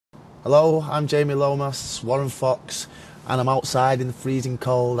Hello, I'm Jamie Lomas, Warren Fox, and I'm outside in the freezing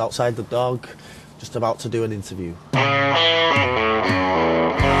cold, outside the dog, just about to do an interview.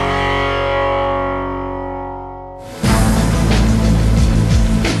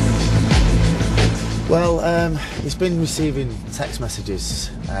 Well, he's been receiving text messages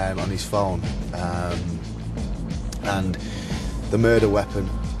on his phone, and the murder weapon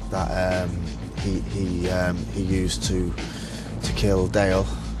that he used to kill Dale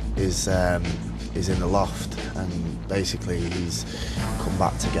is in the loft, and basically he's come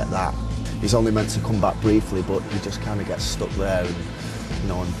back to get that. He's only meant to come back briefly, but he just kind of gets stuck there,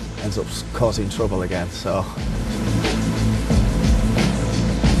 and and ends up causing trouble again. So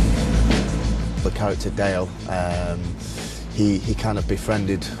the character Dale, he kind of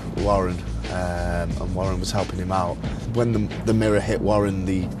befriended Warren, and Warren was helping him out. When the mirror hit Warren,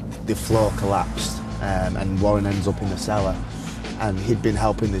 the floor collapsed, and Warren ends up in the cellar. And he'd been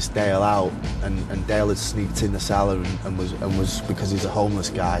helping this Dale out, and Dale had sneaked in the cellar and was because he's a homeless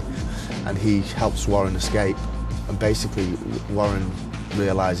guy, and he helps Warren escape. And basically Warren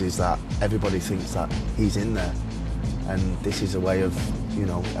realises that everybody thinks that he's in there, and this is a way of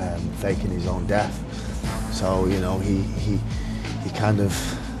faking his own death. So he kind of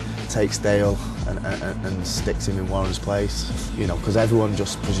takes Dale and sticks him in Warren's place, because everyone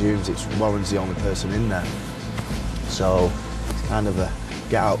just presumes Warren's the only person in there. So it's kind of a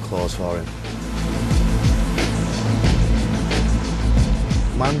get-out clause for him.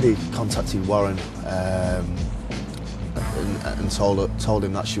 Mandy contacted Warren and told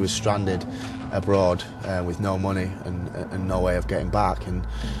him that she was stranded abroad with no money and no way of getting back. And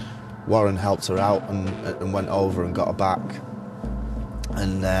Warren helped her out and went over and got her back.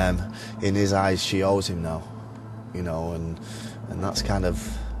 And in his eyes, she owes him now, and that's kind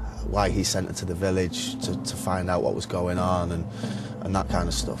of why he sent her to the village to find out what was going on and that kind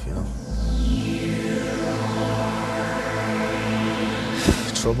of stuff,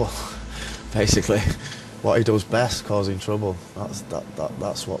 Trouble, basically. What he does best, causing trouble.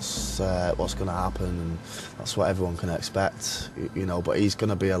 That's what's going to happen, and that's what everyone can expect, But he's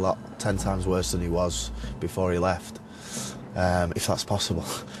going to be 10 times worse than he was before he left, if that's possible.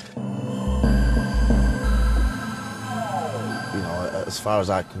 As far as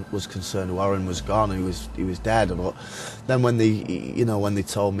I was concerned, Warren was gone. He was dead. But then when they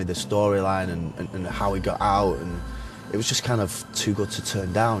told me the storyline and how he got out, and it was just kind of too good to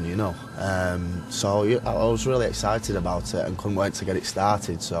turn down, So I was really excited about it and couldn't wait to get it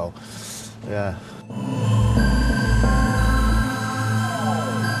started. So, yeah.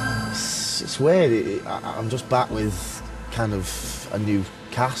 It's weird. I'm just back with kind of a new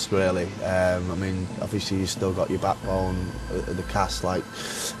cast, really. Obviously you've still got your backbone of the cast, like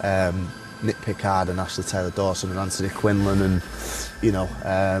Nick Pickard and Ashley Taylor-Dawson and Anthony Quinlan, and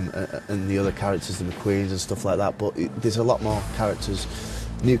and the other characters, the McQueens and stuff like that. But there's a lot more characters,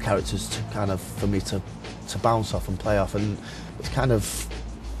 new characters, to kind of for me to bounce off and play off, and it's kind of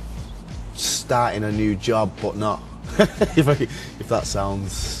starting a new job, but not. if that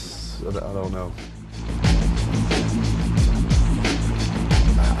sounds, I don't know.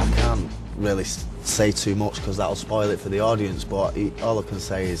 I can't really say too much because that'll spoil it for the audience, but all I can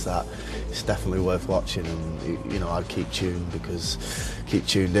say is that it's definitely worth watching, and I'd keep tuned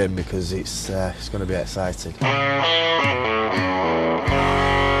in because it's going to be exciting.